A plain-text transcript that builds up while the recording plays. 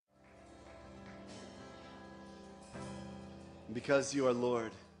Because you are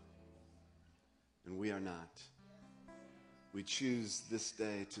Lord, and we are not, we choose this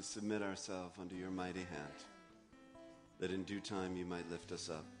day to submit ourselves unto your mighty hand, that in due time you might lift us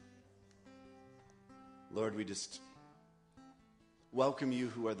up. Lord, we just welcome you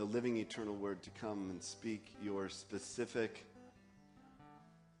who are the living eternal word to come and speak your specific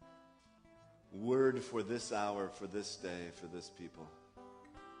word for this hour, for this day, for this people.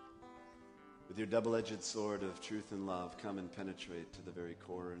 With your double-edged sword of truth and love, come and penetrate to the very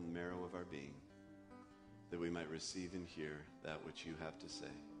core and marrow of our being, that we might receive and hear that which you have to say,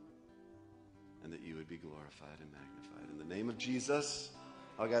 and that you would be glorified and magnified. In the name of Jesus,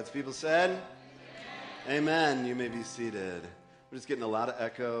 all God's people said, Amen. You may be seated. We're just getting a lot of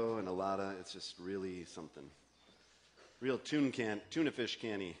echo and it's just really something. Real tuna fish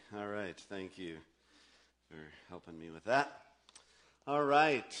canny. All right, thank you for helping me with that. All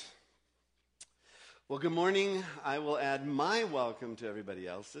right. Well, good morning. I will add my welcome to everybody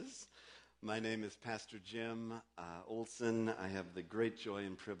else's. My name is Pastor Jim Olson. I have the great joy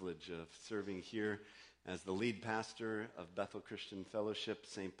and privilege of serving here as the lead pastor of Bethel Christian Fellowship,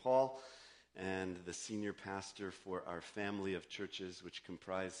 St. Paul, and the senior pastor for our family of churches, which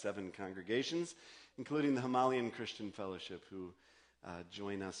comprise 7 congregations, including the Himalayan Christian Fellowship, who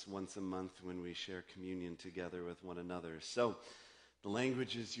join us once a month when we share communion together with one another. So, the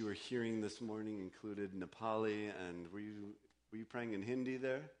languages you were hearing this morning included Nepali, and were you praying in Hindi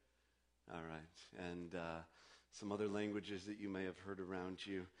there? All right. And some other languages that you may have heard around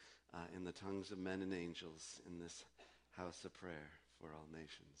you in the tongues of men and angels in this house of prayer for all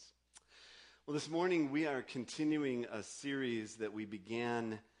nations. Well, this morning we are continuing a series that we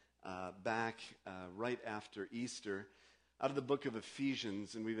began back right after Easter out of the book of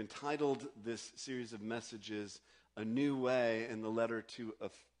Ephesians, and we've entitled this series of messages A New Way in the letter to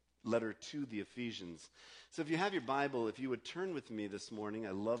the Ephesians. So if you have your Bible, if you would turn with me this morning,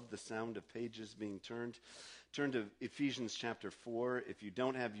 I love the sound of pages being turned. Turn to Ephesians chapter 4. If you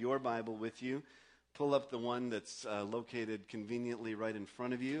don't have your Bible with you, pull up the one that's located conveniently right in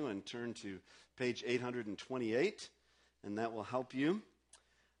front of you and turn to page 828, and that will help you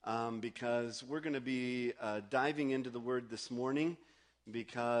because we're going to be diving into the Word this morning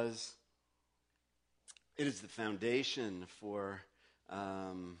because it is the foundation for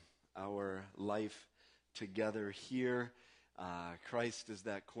our life together here. Christ is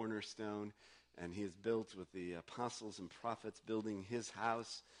that cornerstone, and he is built with the apostles and prophets building his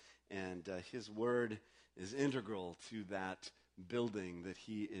house, and his word is integral to that building that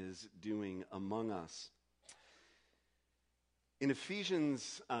he is doing among us. In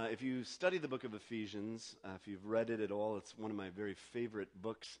Ephesians, if you study the book of Ephesians, if you've read it at all, it's one of my very favorite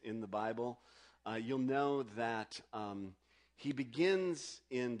books in the Bible. You'll know that he begins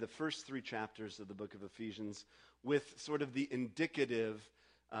in the first 3 chapters of the book of Ephesians with sort of the indicative,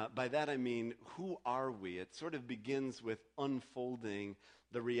 by that I mean, who are we? It sort of begins with unfolding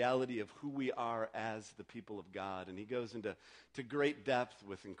the reality of who we are as the people of God. And he goes into great depth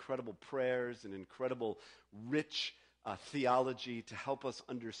with incredible prayers and incredible rich theology to help us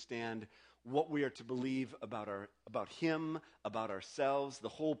understand what we are to believe about him, about ourselves. The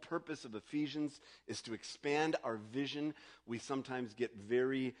whole purpose of Ephesians is to expand our vision. We sometimes get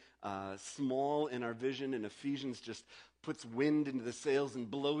very small in our vision, and Ephesians just puts wind into the sails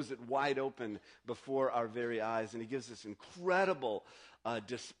and blows it wide open before our very eyes. And he gives this incredible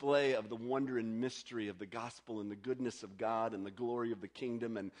display of the wonder and mystery of the gospel and the goodness of God and the glory of the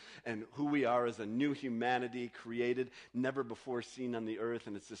kingdom and who we are as a new humanity created, never before seen on the earth.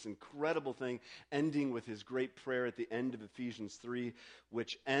 And it's this incredible thing, ending with his great prayer at the end of Ephesians 3,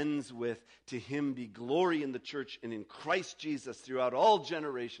 which ends with, "To him be glory in the church and in Christ Jesus throughout all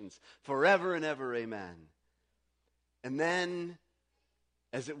generations, forever and ever, amen." And then,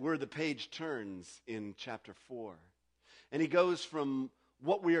 as it were, the page turns in chapter 4. And he goes from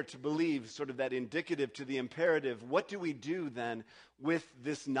what we are to believe, sort of that indicative, to the imperative. What do we do then with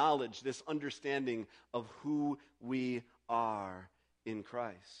this knowledge, this understanding of who we are in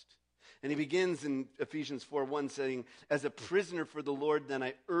Christ? And he begins in Ephesians 4:1 saying, "As a prisoner for the Lord, then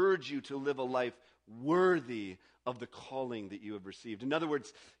I urge you to live a life worthy of the calling that you have received." In other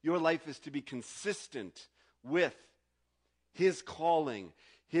words, your life is to be consistent with his calling,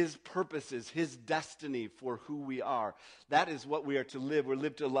 his purposes, his destiny for who we are. That is what we are to live. We're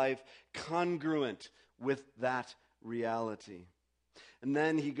lived a life congruent with that reality. And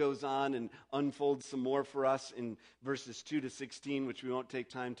then he goes on and unfolds some more for us in verses 2 to 16, which we won't take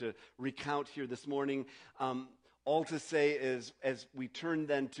time to recount here this morning. All to say is, as we turn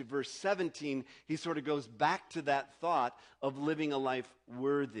then to verse 17, he sort of goes back to that thought of living a life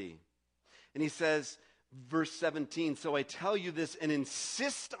worthy. And he says, Verse 17, so I tell you this and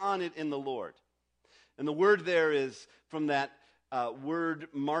insist on it in the Lord. And the word there is from that word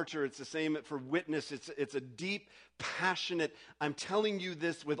martyr. It's the same for witness. It's a deep, passionate, I'm telling you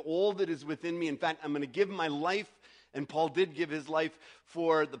this with all that is within me. In fact, I'm going to give my life, and Paul did give his life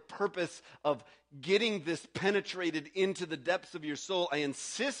for the purpose of getting this penetrated into the depths of your soul. I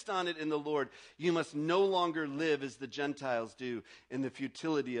insist on it in the Lord. You must no longer live as the Gentiles do in the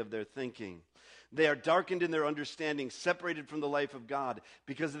futility of their thinking. They are darkened in their understanding, separated from the life of God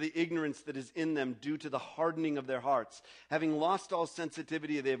because of the ignorance that is in them due to the hardening of their hearts. Having lost all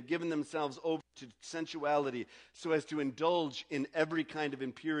sensitivity, they have given themselves over to sensuality so as to indulge in every kind of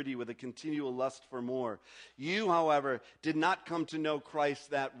impurity with a continual lust for more. You, however, did not come to know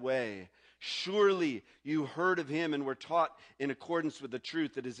Christ that way. Surely you heard of him and were taught in accordance with the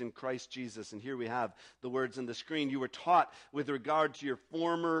truth that is in Christ Jesus. And here we have the words on the screen. You were taught with regard to your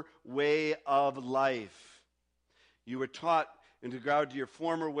former way of life. You were taught in regard to your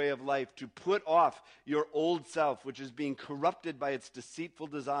former way of life to put off your old self, which is being corrupted by its deceitful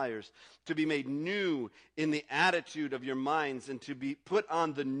desires, to be made new in the attitude of your minds, and to be put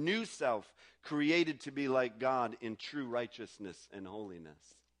on the new self, created to be like God in true righteousness and holiness.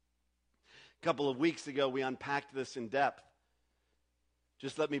 A couple of weeks ago, we unpacked this in depth.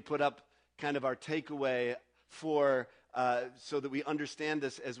 Just let me put up kind of our takeaway for so that we understand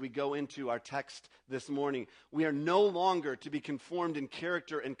this as we go into our text this morning. We are no longer to be conformed in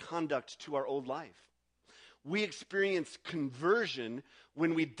character and conduct to our old life. We experience conversion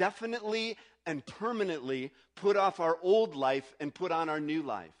when we definitely and permanently put off our old life and put on our new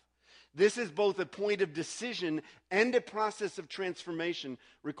life. This is both a point of decision and a process of transformation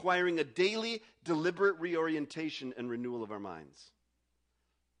requiring a daily, deliberate reorientation and renewal of our minds.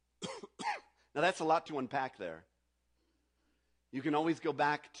 Now, that's a lot to unpack there. You can always go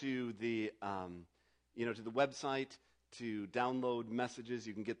back to the website to download messages.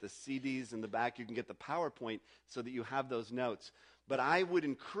 You can get the CDs in the back. You can get the PowerPoint so that you have those notes. But I would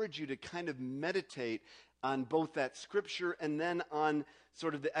encourage you to kind of meditate on both that scripture and then on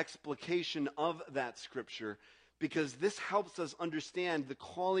sort of the explication of that scripture, because this helps us understand the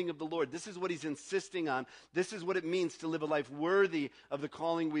calling of the Lord. This is what he's insisting on. This is what it means to live a life worthy of the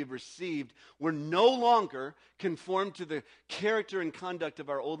calling we've received. We're no longer conformed to the character and conduct of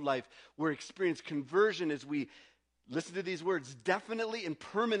our old life. We're experiencing conversion as we, listen to these words, definitely and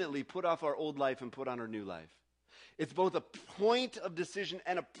permanently put off our old life and put on our new life. It's both a point of decision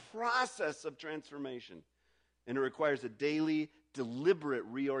and a process of transformation. And it requires a daily, deliberate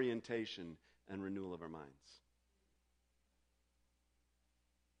reorientation and renewal of our minds.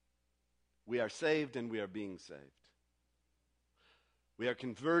 We are saved and we are being saved. We are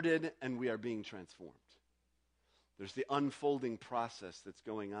converted and we are being transformed. There's the unfolding process that's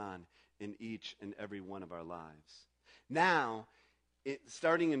going on in each and every one of our lives. Now,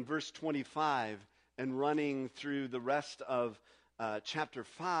 starting in verse 25 and running through the rest of chapter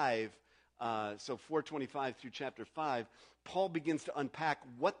 5, so 4:25 through chapter 5, Paul begins to unpack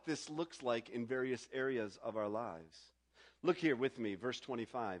what this looks like in various areas of our lives. Look here with me, verse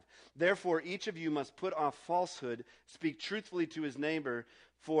 25. Therefore, each of you must put off falsehood, speak truthfully to his neighbor,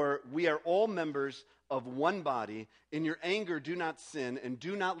 for we are all members of one body. In your anger, do not sin, and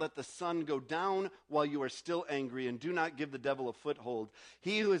do not let the sun go down while you are still angry, and do not give the devil a foothold.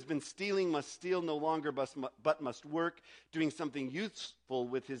 He who has been stealing must steal no longer, but must work, doing something useful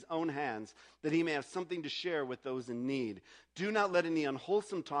with his own hands, that he may have something to share with those in need. Do not let any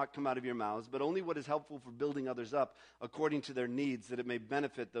unwholesome talk come out of your mouths, but only what is helpful for building others up according to their needs, that it may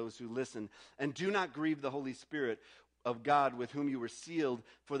benefit those who listen. And do not grieve the Holy Spirit of God, with whom you were sealed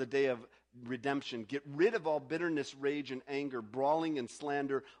for the day of redemption. Get rid of all bitterness, rage, and anger, brawling and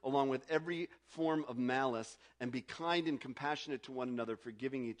slander, along with every form of malice, and be kind and compassionate to one another,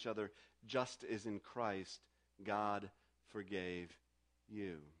 forgiving each other, just as in Christ God forgave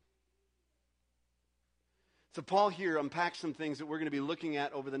you. So Paul here unpacks some things that we're going to be looking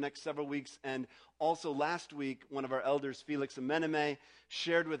at over the next several weeks. And also last week, one of our elders, Felix Ameneme,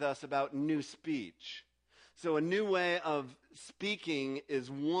 shared with us about new speech. So a new way of speaking is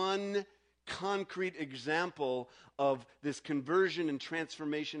one concrete example of this conversion and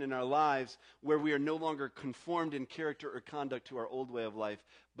transformation in our lives, where we are no longer conformed in character or conduct to our old way of life,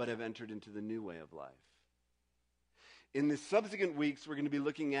 but have entered into the new way of life. In the subsequent weeks, we're going to be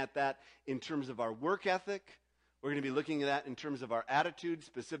looking at that in terms of our work ethic. We're going to be looking at that in terms of our attitude,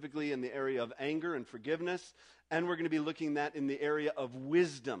 specifically in the area of anger and forgiveness. And we're going to be looking at that in the area of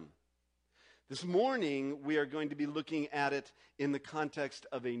wisdom. This morning, we are going to be looking at it in the context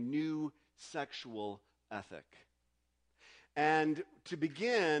of a new sexual ethic. And to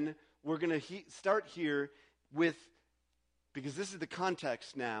begin, we're going to start here with, because this is the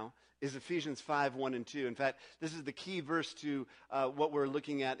context now, is Ephesians 5, 1 and 2. In fact, this is the key verse to what we're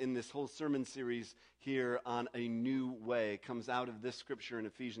looking at in this whole sermon series here on a new way. It comes out of this scripture in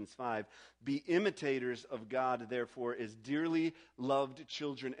Ephesians 5. Be imitators of God, therefore, as dearly loved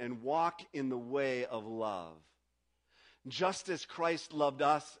children, and walk in the way of love, just as Christ loved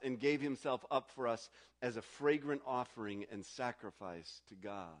us and gave himself up for us as a fragrant offering and sacrifice to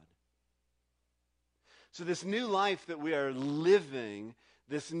God. So this new life that we are living,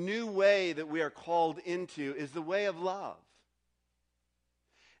 this new way that we are called into, is the way of love.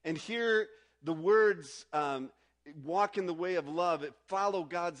 And here the words, walk in the way of love, follow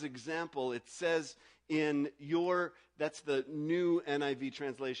God's example. It says in that's the new NIV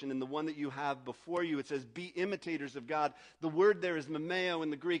translation, and the one that you have before you, it says, be imitators of God. The word there is memeo in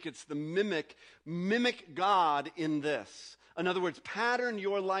the Greek. It's the mimic God in this. In other words, pattern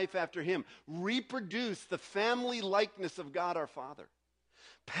your life after him. Reproduce the family likeness of God our Father.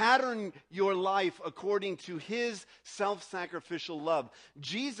 Pattern your life according to his self-sacrificial love.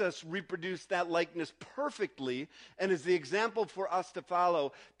 Jesus reproduced that likeness perfectly and is the example for us to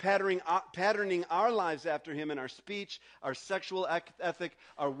follow, patterning our lives after him in our speech, our sexual ethic,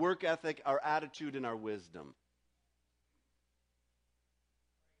 our work ethic, our attitude, and our wisdom.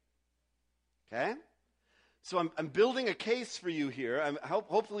 Okay? So I'm building a case for you here.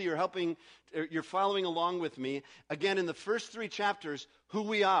 Hopefully you're following along with me. Again, in the first 3 chapters, who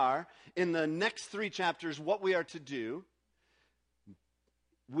we are. In the next 3 chapters, what we are to do.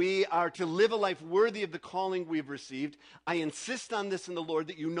 We are to live a life worthy of the calling we've received. I insist on this in the Lord,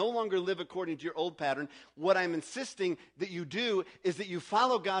 that you no longer live according to your old pattern. What I'm insisting that you do is that you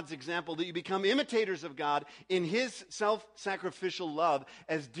follow God's example, that you become imitators of God in his self-sacrificial love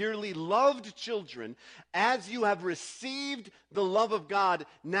as dearly loved children. As you have received the love of God,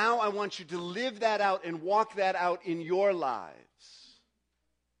 now I want you to live that out and walk that out in your lives.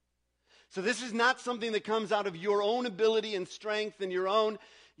 So this is not something that comes out of your own ability and strength and your own,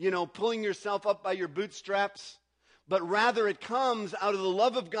 pulling yourself up by your bootstraps, but rather it comes out of the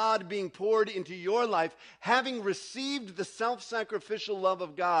love of God being poured into your life. Having received the self-sacrificial love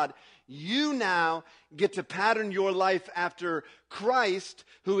of God, you now get to pattern your life after Christ,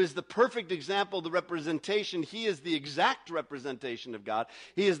 who is the perfect example, the representation. He is the exact representation of God.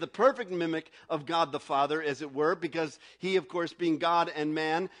 He is the perfect mimic of God the Father, as it were, because he, of course, being God and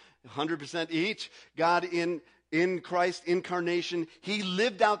man, 100% each, God in Christ, incarnation, he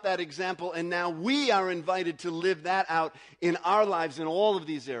lived out that example, and now we are invited to live that out in our lives in all of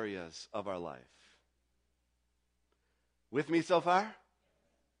these areas of our life. With me so far?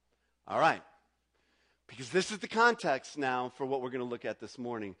 All right. Because this is the context now for what we're going to look at this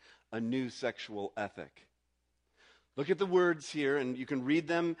morning, a new sexual ethic. Look at the words here, and you can read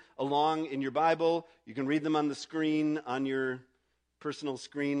them along in your Bible. You can read them on the screen, on your personal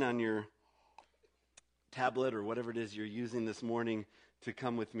screen, on your tablet, or whatever it is you're using this morning to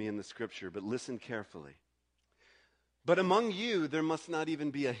come with me in the scripture. But listen carefully. But among you there must not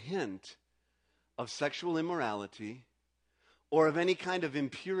even be a hint of sexual immorality or of any kind of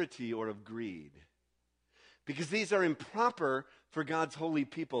impurity or of greed, because these are improper for God's holy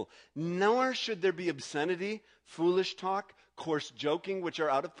people. Nor should there be obscenity, foolish talk, coarse joking, which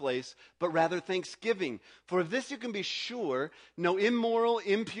are out of place, but rather thanksgiving. For of this you can be sure, no immoral,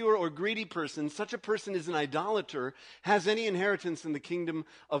 impure, or greedy person, such a person is an idolater, has any inheritance in the kingdom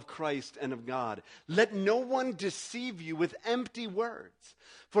of Christ and of God. Let no one deceive you with empty words.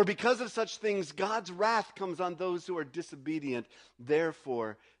 For because of such things, God's wrath comes on those who are disobedient.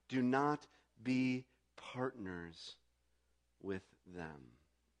 Therefore, do not be partners with them.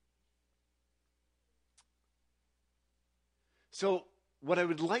 So what I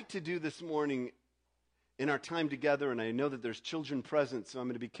would like to do this morning in our time together, and I know that there's children present, so I'm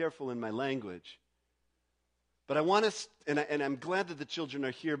going to be careful in my language. But I want us, and I'm glad that the children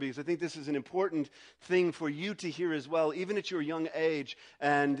are here, because I think this is an important thing for you to hear as well, even at your young age.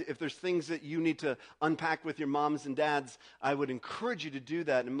 And if there's things that you need to unpack with your moms and dads, I would encourage you to do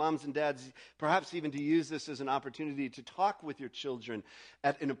that. And moms and dads, perhaps even to use this as an opportunity to talk with your children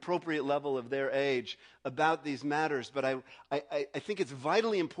at an appropriate level of their age about these matters. But I think it's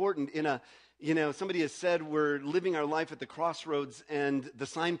vitally important somebody has said we're living our life at the crossroads and the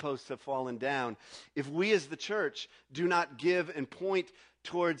signposts have fallen down. If we as the church do not give and point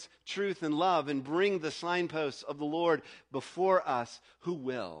towards truth and love and bring the signposts of the Lord before us, who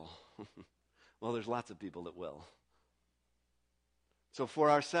will? Well, there's lots of people that will. So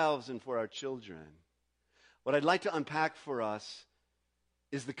for ourselves and for our children, what I'd like to unpack for us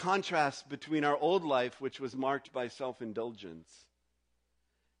is the contrast between our old life, which was marked by self-indulgence,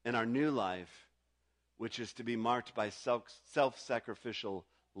 and our new life, which is to be marked by self-sacrificial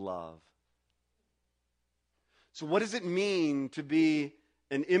love. So what does it mean to be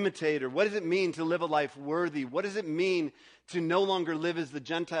an imitator? What does it mean to live a life worthy? What does it mean to no longer live as the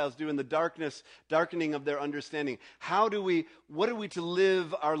Gentiles do in the darkening of their understanding? What are we to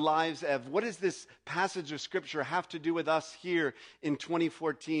live our lives as? What does this passage of Scripture have to do with us here in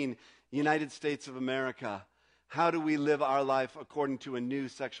 2014, United States of America? How do we live our life according to a new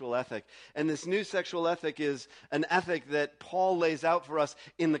sexual ethic? And this new sexual ethic is an ethic that Paul lays out for us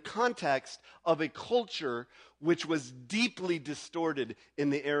in the context of a culture which was deeply distorted in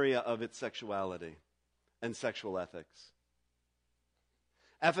the area of its sexuality and sexual ethics.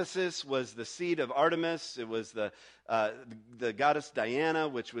 Ephesus was the seat of Artemis. It was the goddess Diana,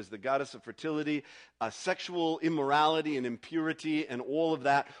 which was the goddess of fertility. Sexual immorality and impurity and all of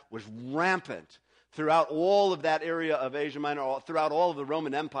that was rampant throughout all of that area of Asia Minor, throughout all of the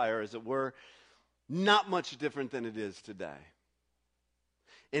Roman Empire, as it were. Not much different than it is today.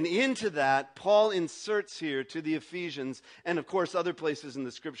 And into that, Paul inserts here to the Ephesians, and of course other places in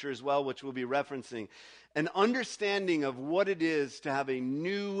the Scripture as well, which we'll be referencing, an understanding of what it is to have a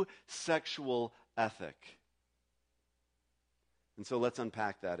new sexual ethic. And so let's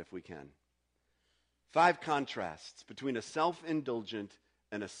unpack that if we can. 5 contrasts between a self-indulgent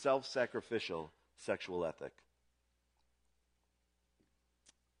and a self-sacrificial sexual ethic.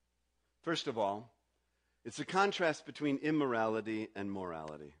 First of all, it's a contrast between immorality and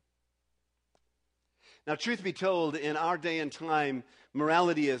morality. Now, truth be told, in our day and time,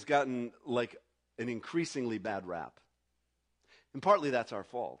 morality has gotten like an increasingly bad rap. And partly that's our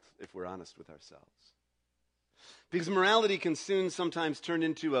fault, if we're honest with ourselves. Because morality can soon sometimes turn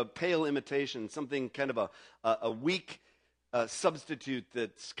into a pale imitation, something kind of a weak substitute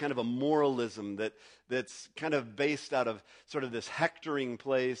that's kind of a moralism that's kind of based out of sort of this hectoring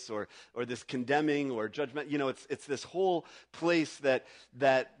place or this condemning or judgment. You know, it's this whole place that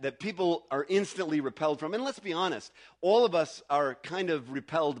people are instantly repelled from. And let's be honest, all of us are kind of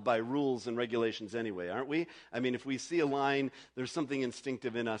repelled by rules and regulations anyway, aren't we? I mean, if we see a line, there's something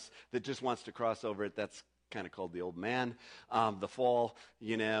instinctive in us that just wants to cross over it. That's kind of called the old man, the fall,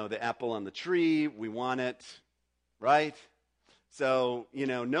 you know, the apple on the tree. We want it, right? So, you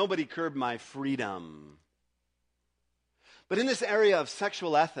know, nobody curbed my freedom. But in this area of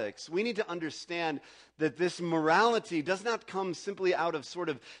sexual ethics, we need to understand that this morality does not come simply out of sort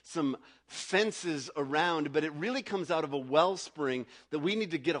of some fences around, but it really comes out of a wellspring that we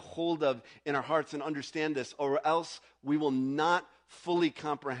need to get a hold of in our hearts and understand this, or else we will not fully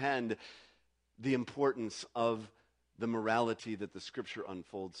comprehend the importance of the morality that the Scripture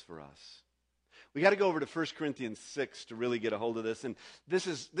unfolds for us. We got to go over to 1 Corinthians 6 to really get a hold of this. And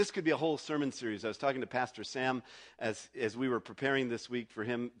this could be a whole sermon series. I was talking to Pastor Sam as we were preparing this week for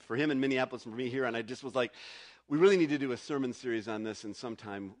him in Minneapolis and for me here, and I just was like, we really need to do a sermon series on this, and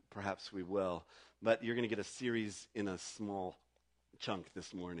sometime perhaps we will. But you're going to get a series in a small chunk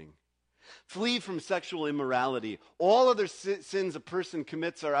this morning. Flee from sexual immorality. All other sins a person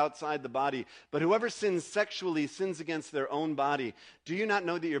commits are outside the body, but whoever sins sexually sins against their own body. Do you not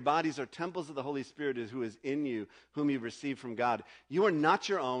know that your bodies are temples of the Holy Spirit who is in you, whom you received from God? You are not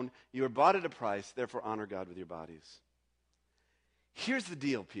your own. You are bought at a price. Therefore, honor God with your bodies. Here's the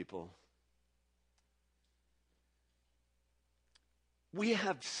deal, people. We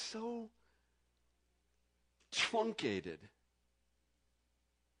have so truncated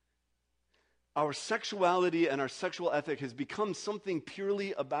our sexuality, and our sexual ethic has become something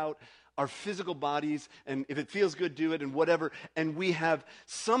purely about our physical bodies, and if it feels good, do it, and whatever. And we have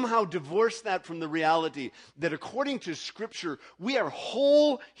somehow divorced that from the reality that according to Scripture, we are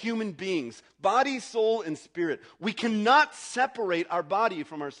whole human beings, body, soul, and spirit. We cannot separate our body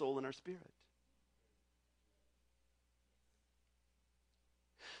from our soul and our spirit.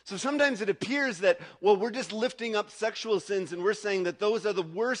 So sometimes it appears that, well, we're just lifting up sexual sins and we're saying that those are the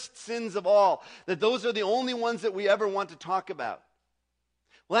worst sins of all, that those are the only ones that we ever want to talk about.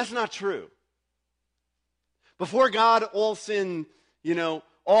 Well, that's not true. Before God, all sin,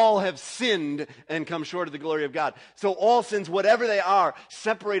 all have sinned and come short of the glory of God. So all sins, whatever they are,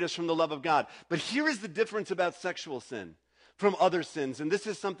 separate us from the love of God. But here is the difference about sexual sin from other sins. And this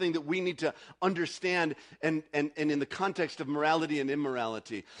is something that we need to understand and in the context of morality and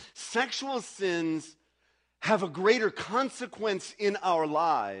immorality. Sexual sins have a greater consequence in our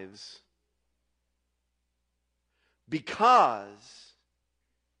lives because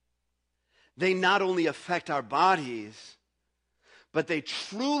they not only affect our bodies, but they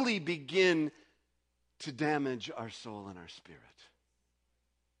truly begin to damage our soul and our spirit.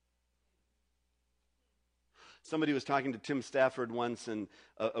 Somebody was talking to Tim Stafford once, and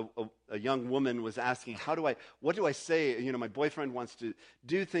a young woman was asking, what do I say? You know, my boyfriend wants to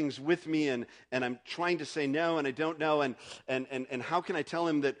do things with me, and I'm trying to say no, and I don't know, and how can I tell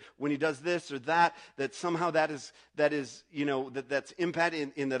him that when he does this or that somehow that is, you know, that's impact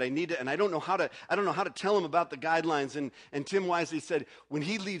in that I need it, and I don't know how to tell him about the guidelines. And Tim wisely said, when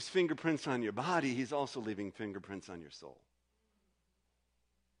he leaves fingerprints on your body, he's also leaving fingerprints on your soul.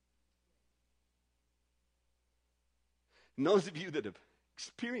 And those of you that have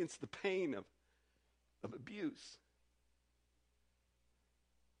experienced the pain of abuse,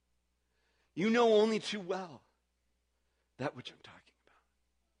 you know only too well that which I'm talking about.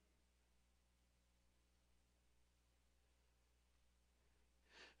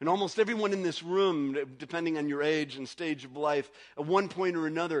 And almost everyone in this room, depending on your age and stage of life, at one point or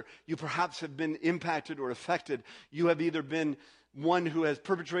another, you perhaps have been impacted or affected. You have either been one who has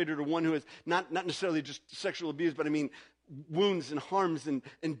perpetrated or one who has, not necessarily just sexual abuse, but I mean wounds and harms and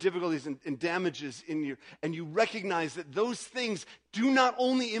difficulties and damages in you. And you recognize that those things do not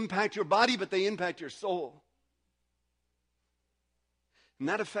only impact your body, but they impact your soul. And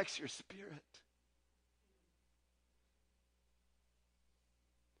that affects your spirit.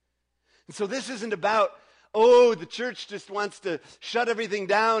 And so this isn't about, the church just wants to shut everything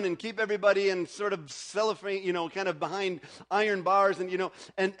down and keep everybody in sort of cellophane, you know, kind of behind iron bars. And, you know,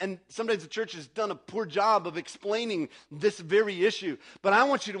 and sometimes the church has done a poor job of explaining this very issue. But I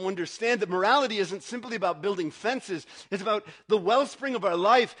want you to understand that morality isn't simply about building fences. It's about the wellspring of our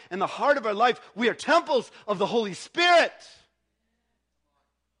life and the heart of our life. We are temples of the Holy Spirit.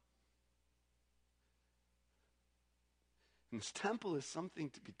 And this temple is something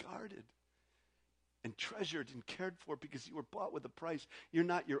to be guarded and treasured and cared for, because you were bought with a price. You're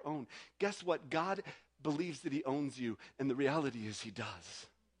not your own. Guess what? God believes that he owns you, and the reality is he does.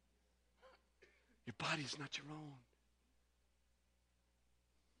 Your body's not your own.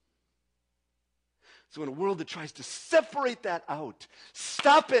 So in a world that tries to separate that out,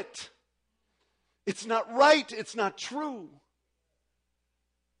 stop it. It's not right. It's not true.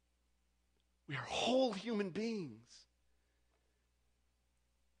 We are whole human beings.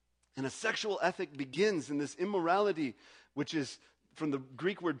 And a sexual ethic begins in this immorality, which is from the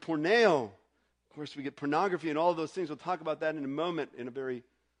Greek word porneo. Of course, we get pornography and all of those things. We'll talk about that in a moment in a very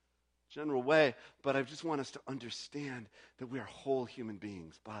general way. But I just want us to understand that we are whole human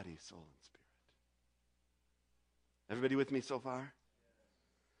beings, body, soul, and spirit. Everybody with me so far?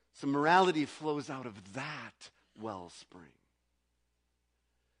 So morality flows out of that wellspring.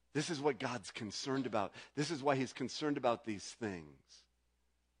 This is what God's concerned about. This is why he's concerned about these things.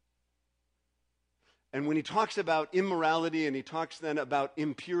 And when he talks about immorality and he talks then about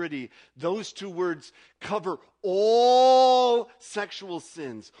impurity, those two words cover all sexual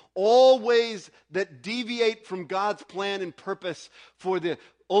sins, all ways that deviate from God's plan and purpose for the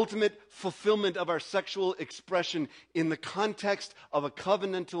ultimate fulfillment of our sexual expression in the context of a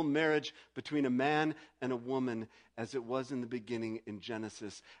covenantal marriage between a man and a woman, as it was in the beginning in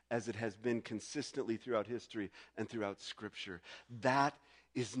Genesis, as it has been consistently throughout history and throughout Scripture. That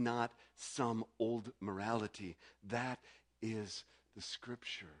is not some old morality. That is the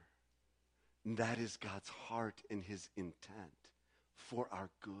Scripture. And that is God's heart and his intent for our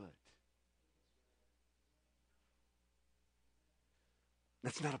good.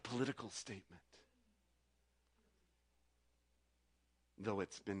 That's not a political statement, though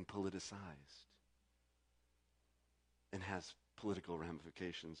it's been politicized and has political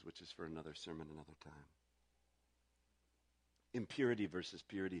ramifications, which is for another sermon another time. Impurity versus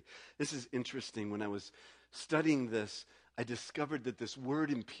purity. This is interesting. When I was studying this, I discovered that this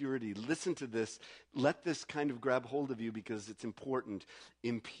word impurity, listen to this, let this kind of grab hold of you because it's important.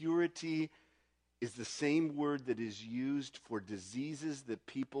 Impurity is the same word that is used for diseases that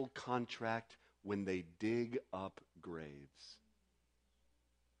people contract when they dig up graves.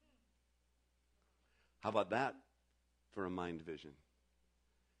 How about that for a mind vision?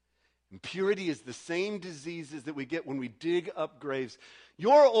 Impurity is the same diseases that we get when we dig up graves.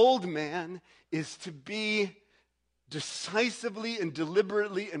 Your old man is to be decisively and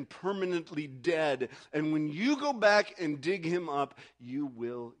deliberately and permanently dead. And when you go back and dig him up, you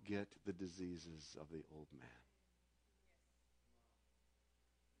will get the diseases of the old man.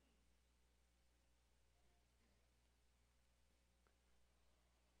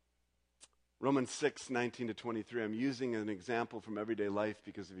 Romans 6:19-23. I'm using an example from everyday life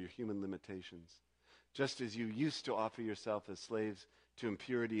because of your human limitations. Just as you used to offer yourself as slaves to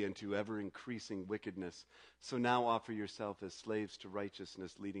impurity and to ever-increasing wickedness. So now offer yourself as slaves to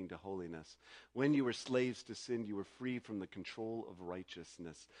righteousness, leading to holiness. When you were slaves to sin, you were free from the control of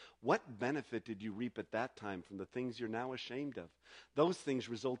righteousness. What benefit did you reap at that time from the things you're now ashamed of? Those things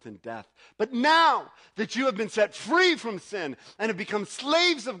result in death. But now that you have been set free from sin and have become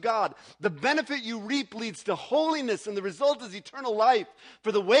slaves of God, the benefit you reap leads to holiness, and the result is eternal life.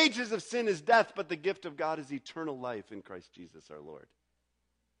 For the wages of sin is death, but the gift of God is eternal life in Christ Jesus our Lord.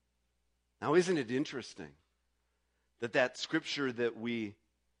 Now, isn't it interesting that scripture that we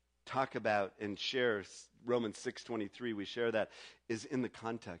talk about and share, Romans 6:23, we share that, is in the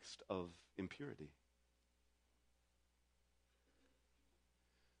context of impurity?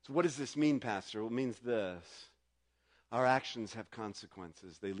 So what does this mean, Pastor? Well, it means this. Our actions have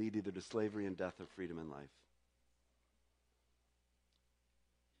consequences. They lead either to slavery and death or freedom and life.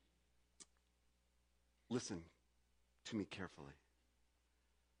 Listen to me carefully.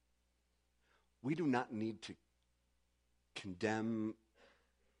 We do not need to condemn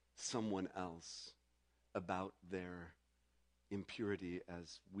someone else about their impurity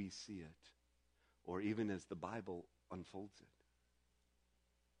as we see it, or even as the Bible unfolds it.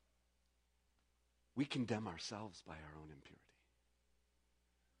 We condemn ourselves by our own impurity.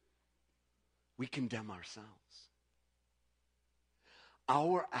 We condemn ourselves.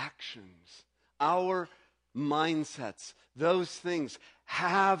 Our actions, our mindsets, those things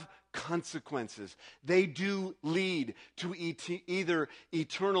have consequences. They do lead to either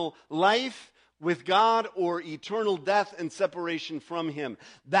eternal life with God or eternal death and separation from Him.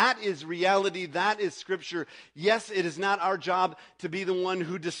 That is reality. That is Scripture. Yes, it is not our job to be the one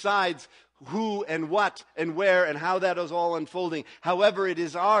who decides who and what and where and how that is all unfolding. However, it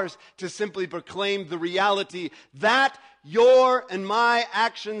is ours to simply proclaim the reality that your and my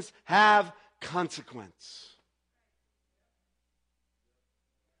actions have consequence.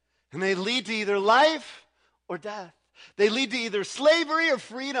 And they lead to either life or death. They lead to either slavery or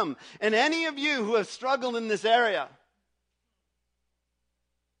freedom. And any of you who have struggled in this area,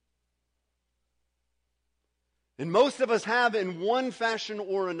 and most of us have in one fashion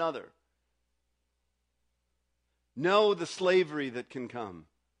or another, know the slavery that can come.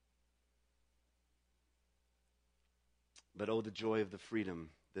 But oh, the joy of the freedom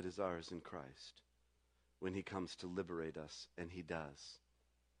that is ours in Christ when He comes to liberate us, and He does.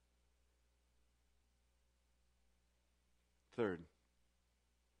 Third,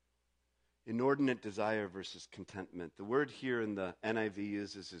 inordinate desire versus contentment. The word here in the NIV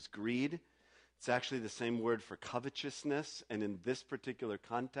uses is greed. It's actually the same word for covetousness, and in this particular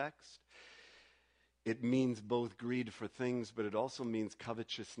context, it means both greed for things, but it also means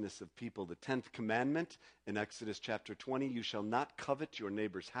covetousness of people. The 10th commandment in Exodus chapter 20, you shall not covet your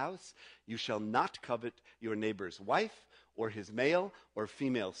neighbor's house. You shall not covet your neighbor's wife, or his male or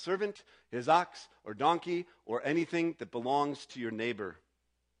female servant, his ox or donkey, or anything that belongs to your neighbor.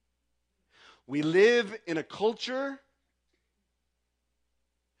 We live in a culture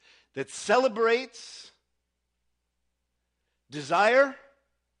that celebrates desire,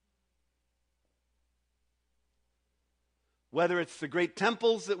 whether it's the great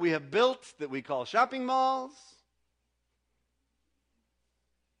temples that we have built that we call shopping malls,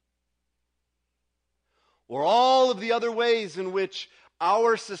 or all of the other ways in which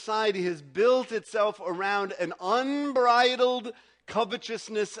our society has built itself around an unbridled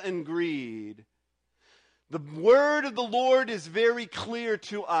covetousness and greed. The word of the Lord is very clear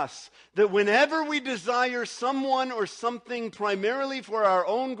to us that whenever we desire someone or something primarily for our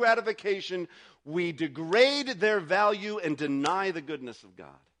own gratification, we degrade their value and deny the goodness of God.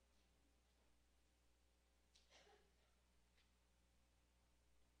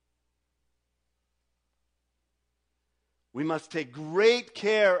 We must take great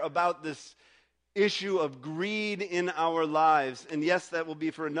care about this issue of greed in our lives. And yes, that will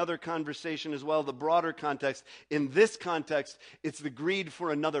be for another conversation as well, the broader context. In this context, it's the greed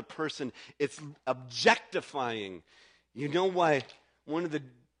for another person. It's objectifying. You know why? One of the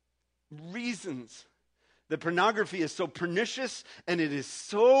reasons that pornography is so pernicious and it is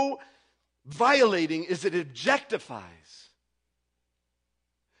so violating is it objectifies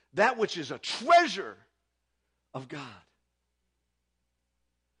that which is a treasure of God.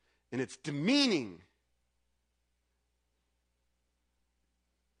 And it's demeaning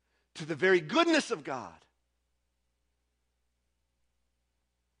to the very goodness of God.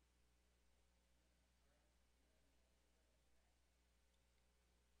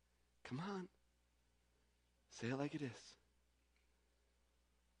 Come on. Say it like it is.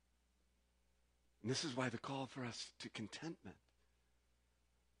 And this is why the call for us to contentment.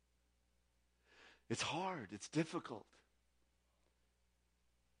 It's hard. It's difficult.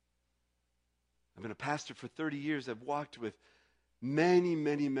 I've been a pastor for 30 years. I've walked with many,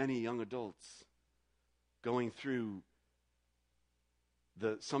 many, many young adults going through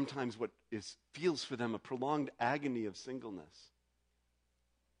sometimes what feels for them a prolonged agony of singleness,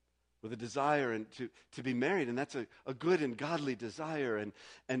 with a desire to be married, and that's a good and godly desire,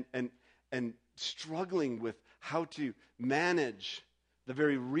 and struggling with how to manage the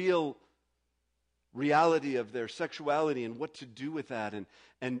very real reality of their sexuality and what to do with that,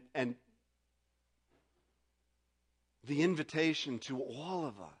 and the invitation to all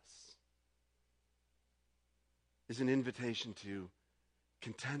of us is an invitation to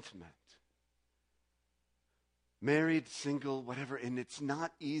contentment. Married, single, whatever, and it's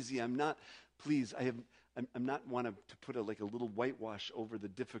not easy. I'm not want to put a little whitewash over the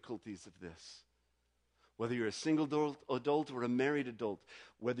difficulties of this. Whether you're a single adult or a married adult,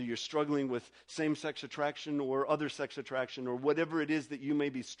 whether you're struggling with same-sex attraction or other sex attraction or whatever it is that you may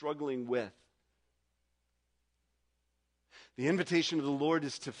be struggling with, the invitation of the Lord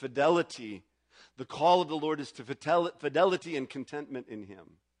is to fidelity. The call of the Lord is to fidelity and contentment in Him.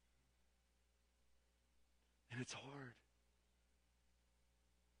 And it's hard.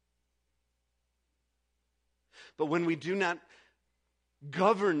 But when we do not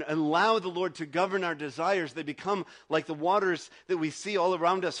govern, allow the Lord to govern our desires, they become like the waters that we see all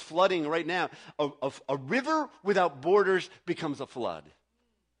around us flooding right now. A river without borders becomes a flood.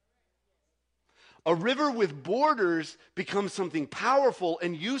 A river with borders becomes something powerful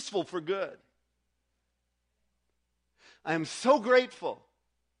and useful for good. I am so grateful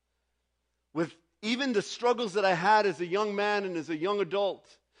with even the struggles that I had as a young man and as a young adult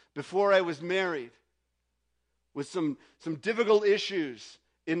before I was married, with some difficult issues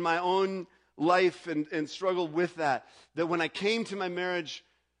in my own life and struggle with that when I came to my marriage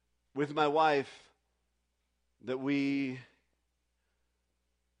with my wife, that we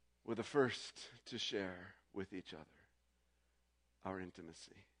were the first to share with each other our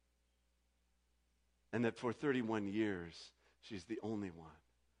intimacy. And that for 31 years, she's the only one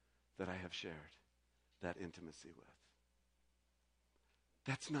that I have shared that intimacy with.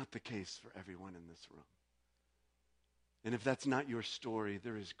 That's not the case for everyone in this room. And if that's not your story,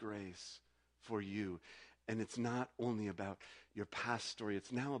 there is grace for you. And it's not only about your past story,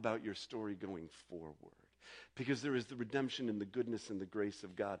 it's now about your story going forward. Because there is the redemption and the goodness and the grace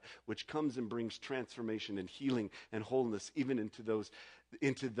of God, which comes and brings transformation and healing and wholeness even into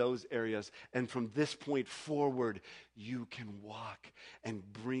those areas. And from this point forward, you can walk and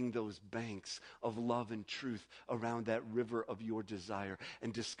bring those banks of love and truth around that river of your desire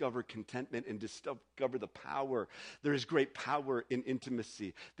and discover contentment and discover the power. There is great power in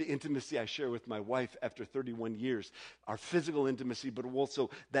intimacy. The intimacy I share with my wife after 31 years, our physical intimacy, but also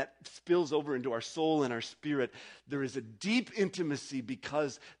that spills over into our soul and our spirit. There is a deep intimacy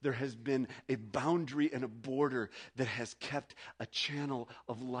because there has been a boundary and a border that has kept a channel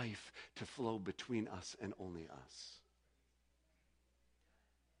of life to flow between us and only us.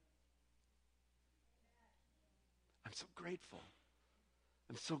 I'm so grateful.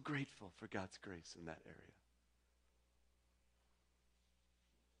 I'm so grateful for God's grace in that area.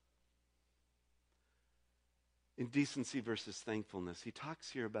 In decency versus thankfulness, he talks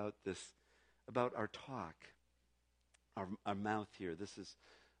here about this, about our talk, our mouth here. This is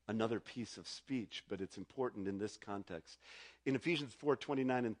another piece of speech, but it's important in this context. In Ephesians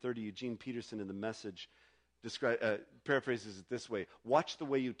 4:29 and 30, Eugene Peterson in the Message paraphrases it this way: watch the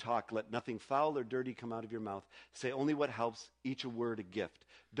way you talk. Let nothing foul or dirty come out of your mouth. Say only what helps, each a word a gift.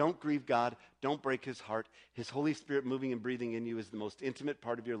 Don't grieve God. Don't break his heart. His Holy Spirit moving and breathing in you is the most intimate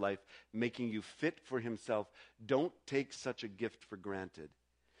part of your life, making you fit for himself. Don't take such a gift for granted.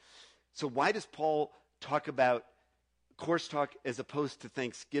 So why does Paul talk about coarse talk as opposed to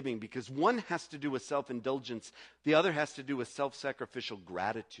thanksgiving? Because one has to do with self-indulgence. The other has to do with self-sacrificial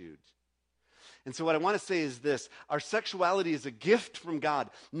gratitude. And so what I want to say is this: our sexuality is a gift from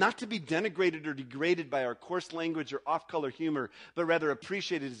God, not to be denigrated or degraded by our coarse language or off-color humor, but rather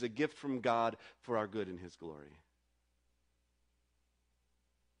appreciated as a gift from God for our good and his glory.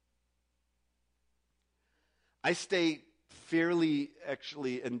 I stay fairly,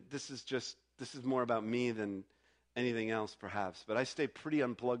 actually, and this is more about me than anything else perhaps, but I stay pretty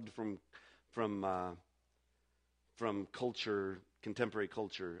unplugged from culture, contemporary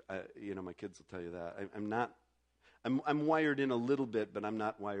culture. My kids will tell you that. I'm wired in a little bit, but I'm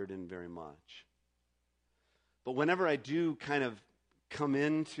not wired in very much. But whenever I do kind of come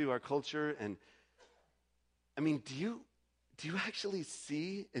into our culture, and I mean, do you actually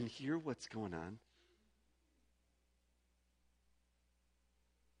see and hear what's going on?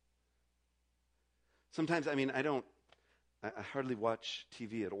 Sometimes, I I hardly watch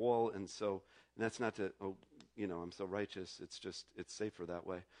TV at all, and that's not to, I'm so righteous. It's just, it's safer that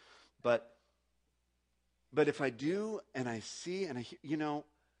way. But if I do, and I see, and I hear,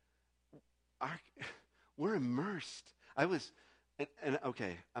 we're immersed.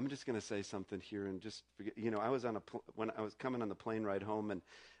 Okay, I'm just going to say something here and just forget. I was when I was coming on the plane ride home, and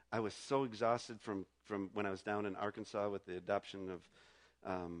I was so exhausted from when I was down in Arkansas with the adoption of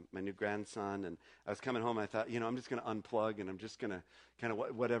my new grandson, and I was coming home. And I thought, I'm just going to unplug, and I'm just going to kind of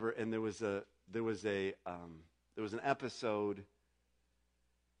whatever. And there was an episode,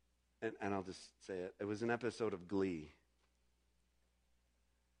 and I'll just say it. It was an episode of Glee,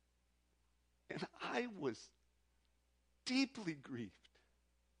 and I was deeply grieved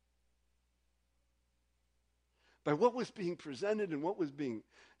by what was being presented and what was being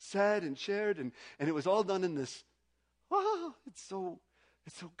said and shared, and it was all done in this, it's so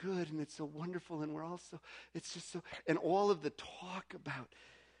good and it's so wonderful, and it's just so, and all of the talk about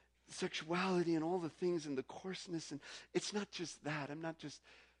sexuality and all the things and the coarseness, and it's not just that. I'm not just,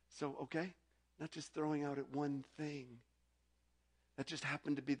 not just throwing out at one thing. That just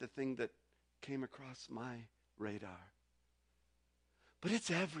happened to be the thing that came across my radar. But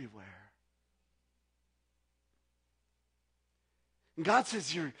it's everywhere. And God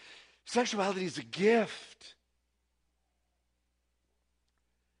says your sexuality is a gift.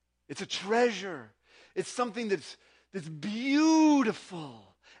 It's a treasure. It's something that's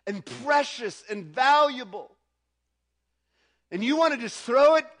beautiful and precious and valuable. And you want to just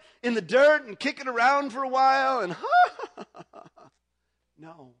throw it in the dirt and kick it around for a while and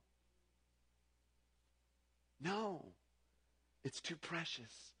No. It's too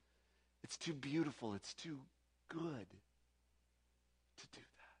precious. It's too beautiful. It's too good to do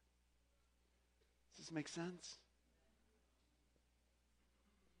that. Does this make sense?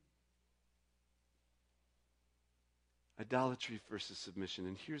 Idolatry versus submission.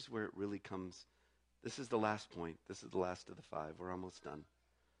 And here's where it really comes. This is the last point. This is the last of the 5. We're almost done.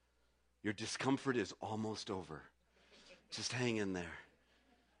 Your discomfort is almost over. Just hang in there.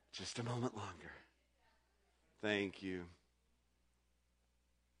 Just a moment longer. Thank you.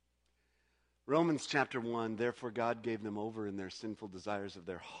 Romans chapter 1, therefore God gave them over in their sinful desires of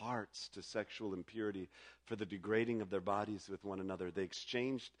their hearts to sexual impurity for the degrading of their bodies with one another. They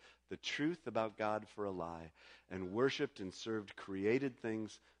exchanged the truth about God for a lie and worshipped and served created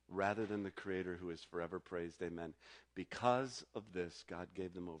things rather than the Creator who is forever praised. Amen. Because of this, God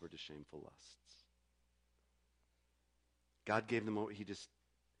gave them over to shameful lusts. God gave them over. He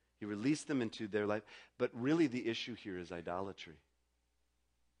released them into their life. But really the issue here is idolatry.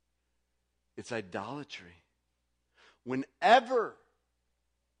 It's idolatry. Whenever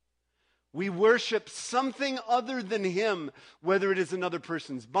we worship something other than Him, whether it is another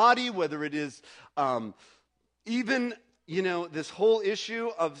person's body, whether it is even, this whole issue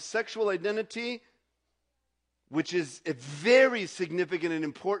of sexual identity, which is a very significant and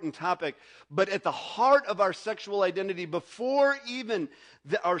important topic, but at the heart of our sexual identity, before even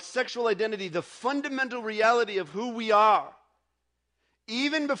our sexual identity, the fundamental reality of who we are,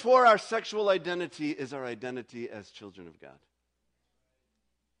 even before our sexual identity, is our identity as children of God.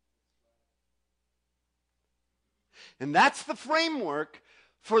 And that's the framework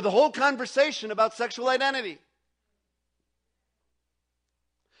for the whole conversation about sexual identity.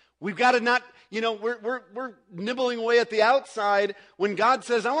 We've got to not, we're nibbling away at the outside when God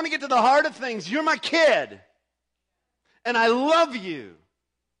says, I want to get to the heart of things. You're my kid. And I love you.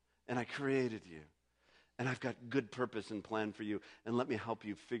 And I created you. And I've got good purpose and plan for you. And let me help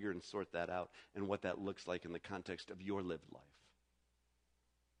you figure and sort that out and what that looks like in the context of your lived life.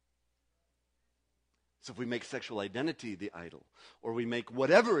 So if we make sexual identity the idol, or we make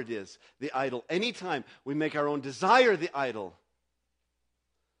whatever it is the idol, anytime we make our own desire the idol,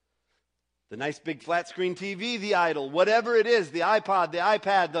 the nice big flat screen TV, the idol, whatever it is, the iPod, the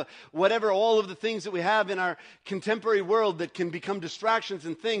iPad, whatever, all of the things that we have in our contemporary world that can become distractions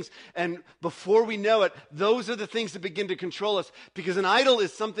and things. And before we know it, those are the things that begin to control us. Because an idol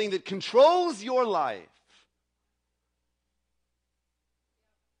is something that controls your life.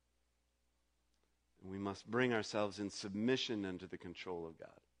 And we must bring ourselves in submission unto the control of God.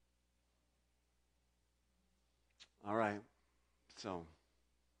 All right, so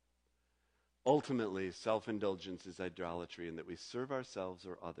ultimately, self-indulgence is idolatry in that we serve ourselves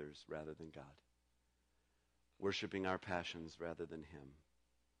or others rather than God, worshiping our passions rather than Him.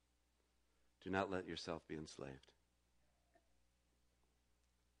 Do not let yourself be enslaved.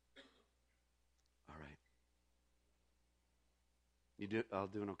 All right. All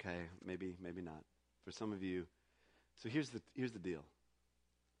doing okay, maybe not. For some of you, so here's the deal.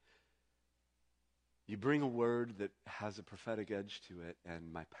 You bring a word that has a prophetic edge to it,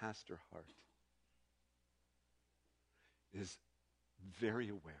 and my pastor heart is very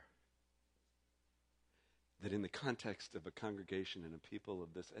aware that in the context of a congregation and a people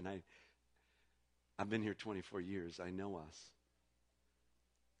of this, and I've been here 24 years, I know us.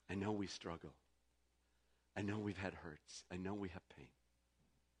 I know we struggle. I know we've had hurts. I know we have pain.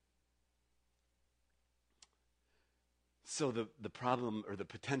 So the problem, or the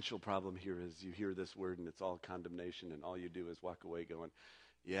potential problem here is you hear this word and it's all condemnation, and all you do is walk away going,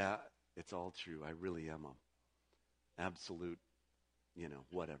 yeah, it's all true. I really am a absolute,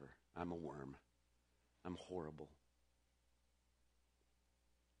 whatever. I'm a worm. I'm horrible.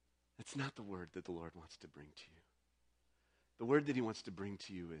 That's not the word that the Lord wants to bring to you. The word that he wants to bring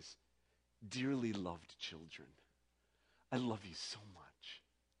to you is, dearly loved children, I love you so much.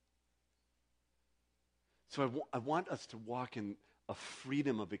 So I want us to walk in a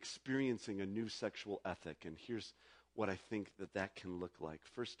freedom of experiencing a new sexual ethic. And here's what I think that can look like.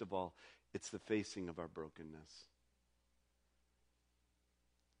 First of all, it's the facing of our brokenness.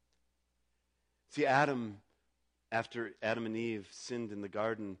 See, after Adam and Eve sinned in the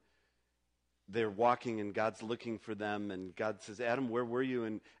garden, they're walking and God's looking for them. And God says, Adam, where were you?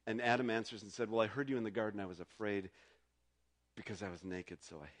 And Adam answers and said, well, I heard you in the garden. I was afraid because I was naked,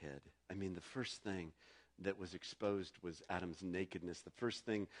 so I hid. I mean, the first thing that was exposed was Adam's nakedness. The first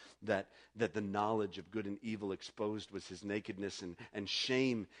thing that the knowledge of good and evil exposed was his nakedness, and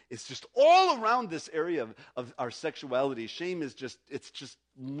shame is just all around this area of our sexuality. Shame is just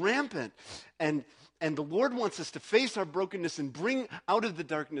rampant. And the Lord wants us to face our brokenness and bring out of the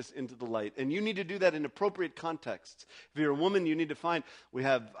darkness into the light. And you need to do that in appropriate contexts. If you're a woman, you need to find, we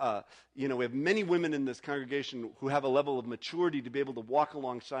have many women in this congregation who have a level of maturity to be able to walk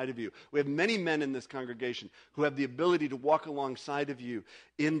alongside of you. We have many men in this congregation who have the ability to walk alongside of you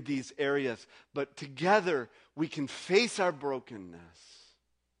in these areas. But together, we can face our brokenness.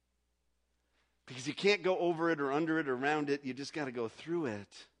 Because you can't go over it or under it or around it. You just got to go through it.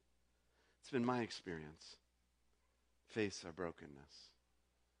 It's been my experience. Face our brokenness.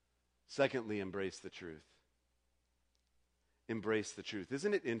 Secondly, embrace the truth. Embrace the truth.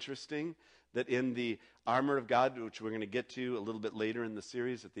 Isn't it interesting that in the armor of God, which we're going to get to a little bit later in the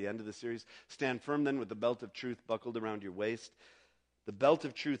series, at the end of the series, stand firm then with the belt of truth buckled around your waist. The belt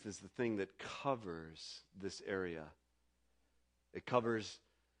of truth is the thing that covers this area. It covers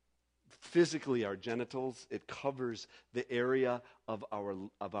physically our genitals. It covers the area of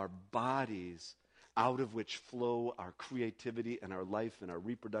our bodies out of which flow our creativity and our life and our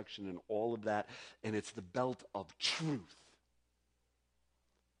reproduction and all of that. And it's the belt of truth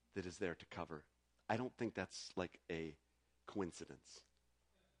that is there to cover. I don't think that's like a coincidence.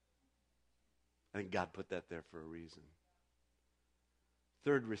 I think God put that there for a reason.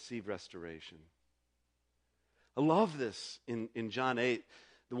 Third, receive restoration. I love this in John 8.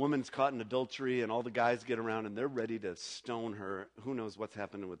 The woman's caught in adultery, and all the guys get around, and they're ready to stone her. Who knows what's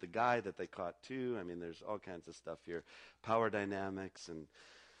happening with the guy that they caught too? I mean, there's all kinds of stuff here. Power dynamics, and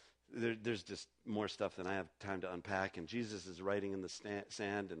there's just more stuff than I have time to unpack. And Jesus is writing in the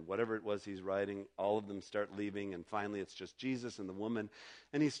sand, and whatever it was he's writing, all of them start leaving, and finally it's just Jesus and the woman.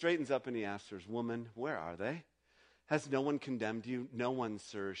 And he straightens up and he asks her, woman, where are they? Has no one condemned you? No one,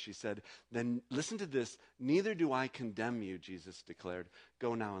 sir, she said. Then listen to this. Neither do I condemn you, Jesus declared.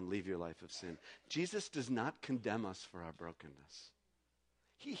 Go now and leave your life of sin. Jesus does not condemn us for our brokenness.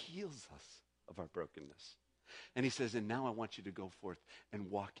 He heals us of our brokenness. And he says, and now I want you to go forth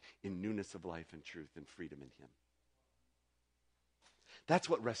and walk in newness of life and truth and freedom in him. That's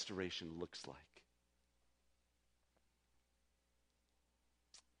what restoration looks like.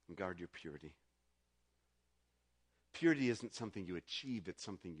 And guard your purity. Purity isn't something you achieve, it's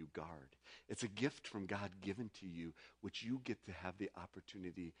something you guard. It's a gift from God given to you, which you get to have the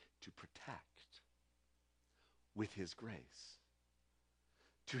opportunity to protect with his grace.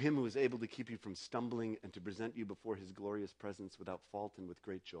 To him who is able to keep you from stumbling and to present you before his glorious presence without fault and with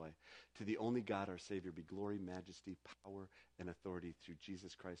great joy. To the only God, our Savior, be glory, majesty, power, and authority through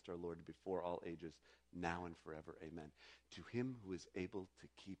Jesus Christ our Lord before all ages, now and forever. Amen. To him who is able to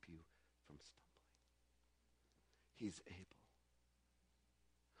keep you from stumbling. He's able.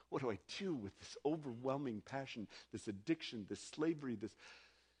 What do I do with this overwhelming passion, this addiction, this slavery, this?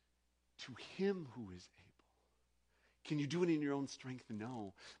 To him who is able. Can you do it in your own strength?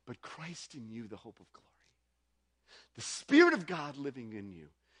 No. But Christ in you, the hope of glory. The Spirit of God living in you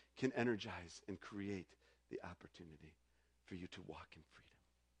can energize and create the opportunity for you to walk in freedom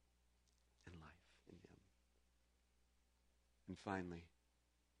and life in him. And finally,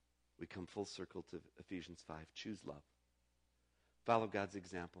 we come full circle to Ephesians 5. Choose love. Follow God's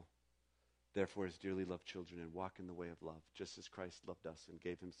example. Therefore, as dearly loved children, and walk in the way of love, just as Christ loved us and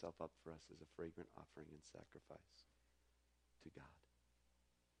gave himself up for us as a fragrant offering and sacrifice to God.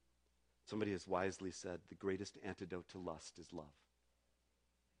 Somebody has wisely said, the greatest antidote to lust is love.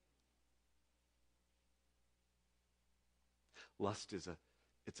 Lust is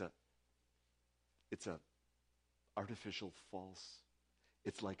it's a artificial false.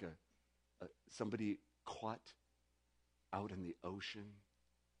 It's like somebody caught out in the ocean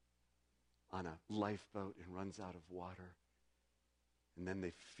on a lifeboat and runs out of water. And then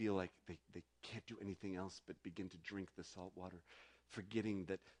they feel like they can't do anything else but begin to drink the salt water, forgetting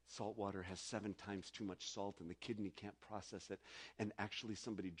that salt water has 7 times too much salt and the kidney can't process it. And actually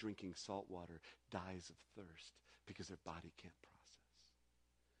somebody drinking salt water dies of thirst because their body can't process.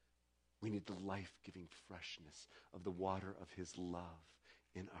 We need the life-giving freshness of the water of his love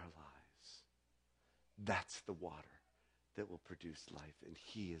in our lives. That's the water that will produce life, and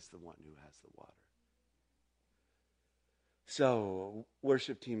he is the one who has the water. So,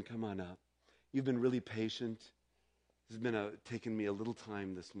 worship team, come on up. You've been really patient. This has been taken me a little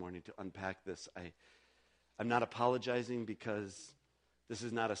time this morning to unpack this. I'm not apologizing because this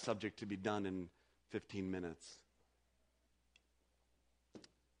is not a subject to be done in 15 minutes.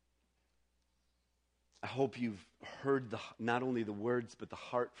 I hope you've heard not only the words, but the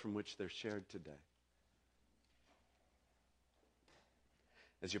heart from which they're shared today.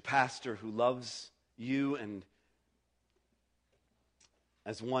 As your pastor who loves you and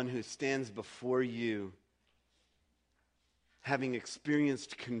as one who stands before you, having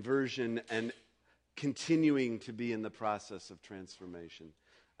experienced conversion and continuing to be in the process of transformation,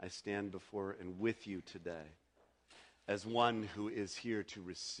 I stand before and with you today as one who is here to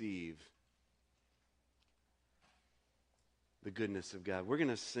receive the goodness of God. We're going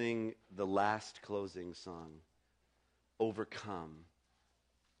to sing the last closing song, Overcome.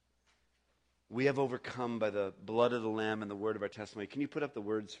 We have overcome by the blood of the Lamb and the word of our testimony. Can you put up the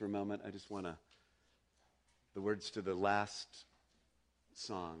words for a moment? I just want the words to the last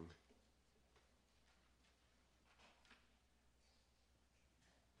song.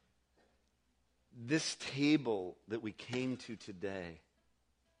 This table that we came to today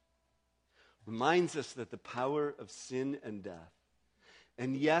reminds us that the power of sin and death,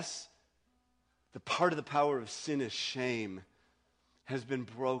 and yes, the part of the power of sin is shame, has been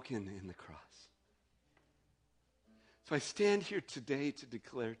broken in the cross. So I stand here today to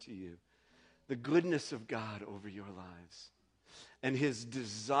declare to you the goodness of God over your lives and his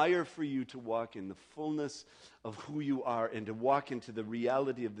desire for you to walk in the fullness of who you are and to walk into the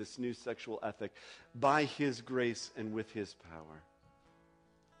reality of this new sexual ethic by his grace and with his power.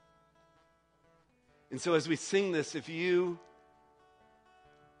 And so as we sing this, if you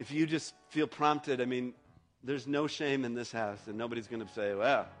just feel prompted, I mean, there's no shame in this house, and nobody's going to say,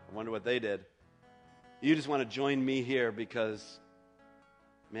 well, I wonder what they did. You just want to join me here because,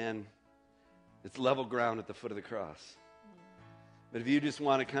 man, it's level ground at the foot of the cross. But if you just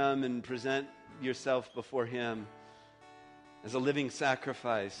want to come and present yourself before him as a living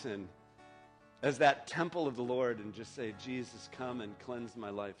sacrifice and as that temple of the Lord and just say, Jesus, come and cleanse my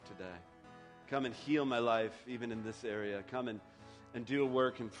life today. Come and heal my life even in this area. Come and do a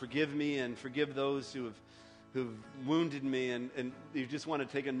work and forgive me and forgive those who've wounded me, and you just want to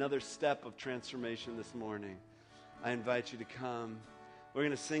take another step of transformation this morning, I invite you to come. We're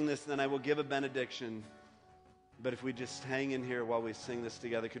going to sing this, and then I will give a benediction. But if we just hang in here while we sing this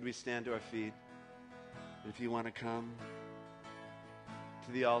together, could we stand to our feet? If you want to come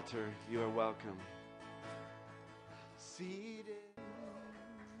to the altar, you are welcome. Seated.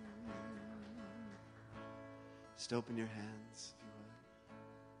 Just open your hands.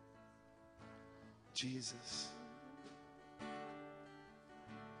 Jesus,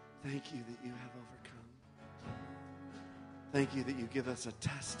 thank you that you have overcome. Thank you that you give us a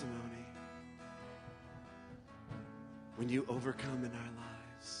testimony when you overcome in our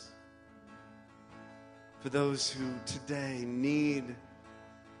lives. For those who today need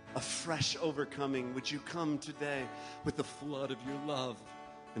a fresh overcoming, would you come today with the flood of your love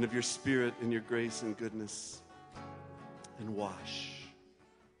and of your spirit and your grace and goodness and wash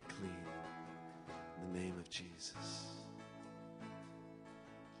clean. In the name of Jesus.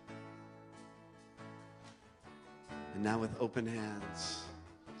 And now with open hands,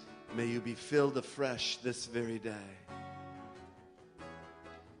 may you be filled afresh this very day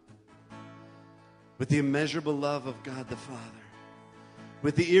with the immeasurable love of God the Father,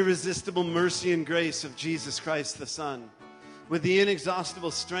 with the irresistible mercy and grace of Jesus Christ the Son, with the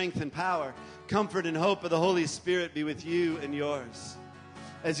inexhaustible strength and power, comfort and hope of the Holy Spirit be with you and yours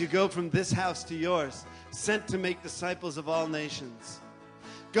as you go from this house to yours, sent to make disciples of all nations.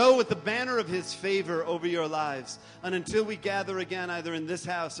 Go with the banner of his favor over your lives. And until we gather again, either in this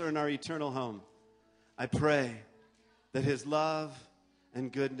house or in our eternal home, I pray that his love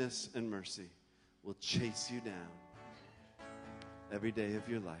and goodness and mercy will chase you down every day of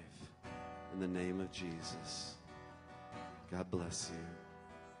your life. In the name of Jesus. God bless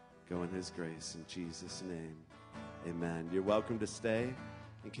you. Go in his grace in Jesus' name. Amen. You're welcome to stay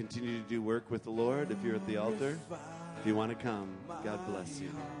and continue to do work with the Lord if you're at the altar. If you want to come, God bless you.